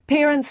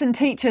Parents and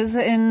teachers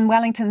in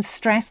Wellington's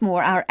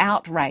Strathmore are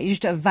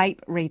outraged. Vape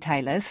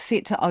retailers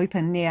set to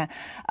open near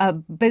a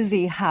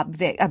busy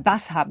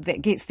bus hub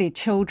that gets their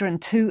children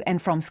to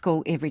and from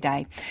school every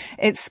day.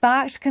 It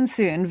sparked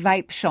concern.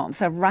 Vape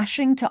shops are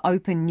rushing to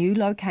open new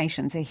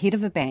locations ahead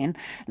of a ban,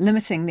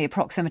 limiting their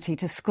proximity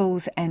to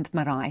schools and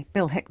Marae.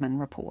 Bill Hickman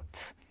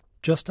reports.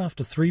 Just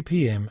after 3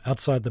 p.m,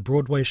 outside the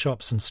Broadway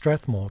shops in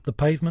Strathmore, the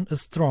pavement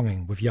is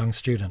thronging with young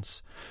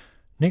students.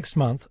 Next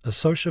month, a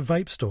Sosha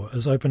vape store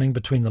is opening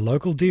between the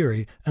local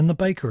dairy and the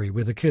bakery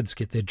where the kids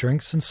get their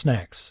drinks and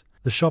snacks.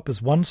 The shop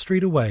is 1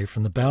 street away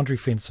from the boundary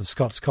fence of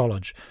Scots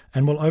College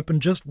and will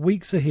open just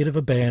weeks ahead of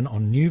a ban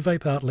on new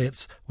vape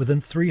outlets within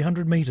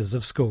 300 metres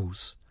of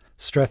schools.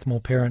 Strathmore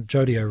parent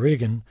Jodie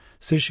O'Regan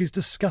says she's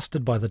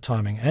disgusted by the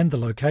timing and the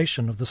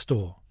location of the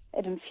store.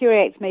 It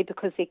infuriates me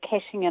because they're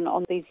cashing in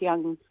on these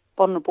young,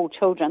 vulnerable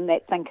children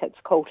that think it's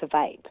cool to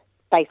vape,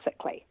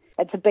 basically.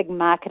 It's a big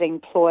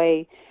marketing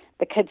ploy.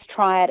 The kids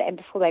try it, and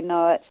before they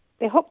know it,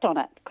 they're hooked on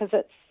it because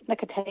it's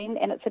nicotine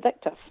and it's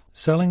addictive.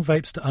 Selling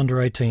vapes to under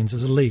 18s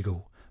is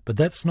illegal, but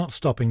that's not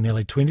stopping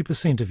nearly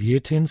 20% of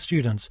Year 10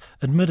 students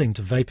admitting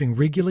to vaping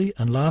regularly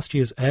in last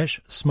year's ASH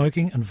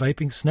Smoking and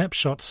Vaping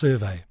Snapshot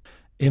survey.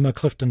 Emma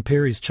Clifton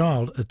Perry's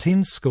child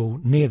attends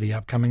school near the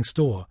upcoming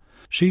store.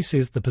 She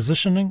says the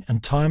positioning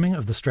and timing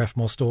of the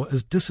Strathmore store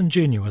is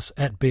disingenuous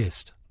at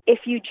best.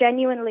 If you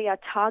genuinely are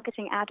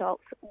targeting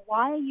adults,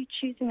 why are you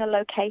choosing a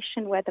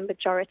location where the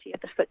majority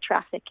of the foot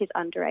traffic is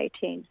under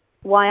 18?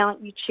 Why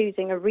aren't you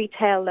choosing a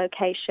retail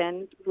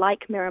location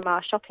like Marae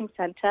Shopping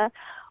Centre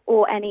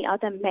or any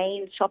other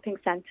main shopping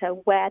centre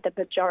where the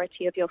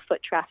majority of your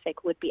foot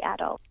traffic would be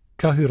adults?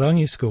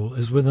 Kahurangi School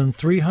is within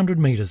 300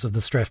 metres of the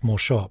Strathmore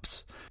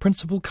shops.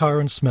 Principal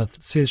Karen Smith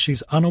says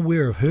she's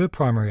unaware of her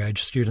primary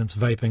age students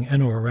vaping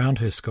in or around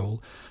her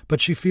school,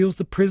 but she feels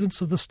the presence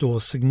of the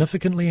store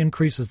significantly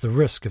increases the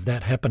risk of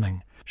that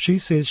happening. She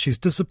says she's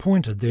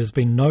disappointed there's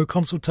been no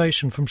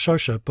consultation from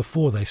Sosha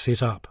before they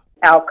set up.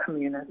 Our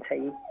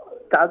community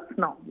does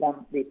not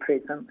want their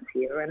presence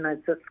here, and as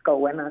a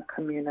school and a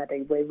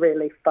community, we're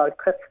really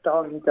focused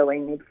on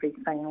doing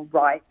everything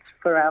right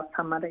for our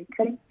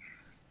tamariki.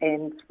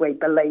 And we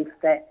believe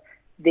that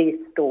their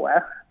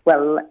store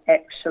will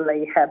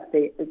actually have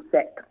the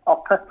exact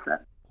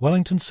opposite.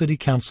 Wellington City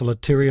Councillor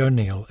Terry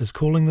O'Neill is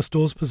calling the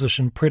store's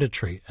position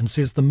predatory and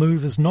says the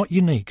move is not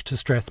unique to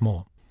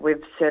Strathmore.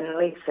 We've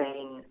certainly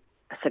seen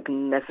a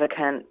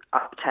significant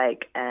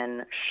uptake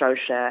in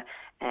Sosha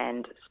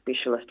and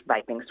specialist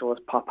vaping stores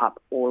pop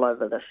up all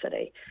over the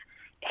city.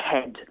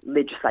 Had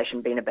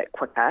legislation been a bit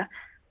quicker,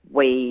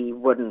 we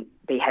wouldn't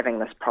be having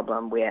this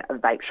problem where a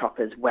vape shop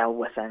is well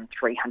within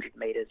 300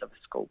 metres of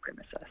a school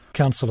premises.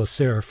 Councillor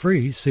Sarah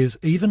Free says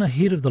even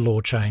ahead of the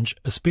law change,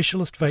 a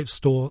specialist vape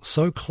store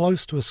so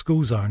close to a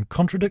school zone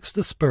contradicts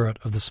the spirit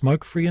of the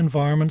Smoke-Free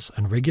Environments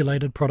and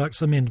Regulated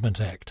Products Amendment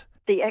Act.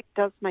 The Act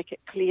does make it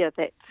clear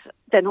that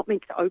they're not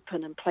meant to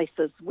open in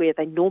places where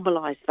they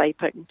normalise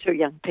vaping to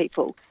young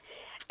people.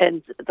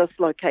 And this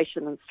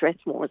location in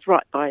Strathmore is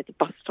right by the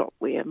bus stop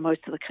where most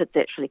of the kids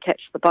actually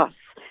catch the bus,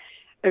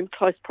 in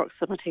close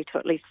proximity to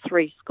at least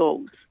 3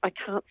 schools. I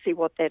can't see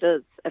what that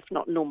is if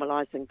not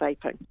normalising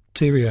vaping.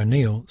 Terry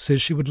O'Neill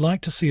says she would like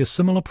to see a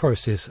similar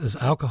process as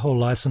alcohol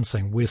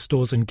licensing, where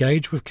stores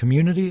engage with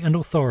community and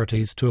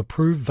authorities to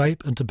approve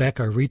vape and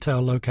tobacco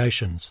retail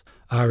locations.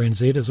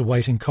 RNZ is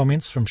awaiting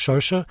comments from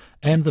Sosha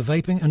and the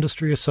Vaping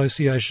Industry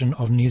Association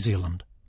of New Zealand.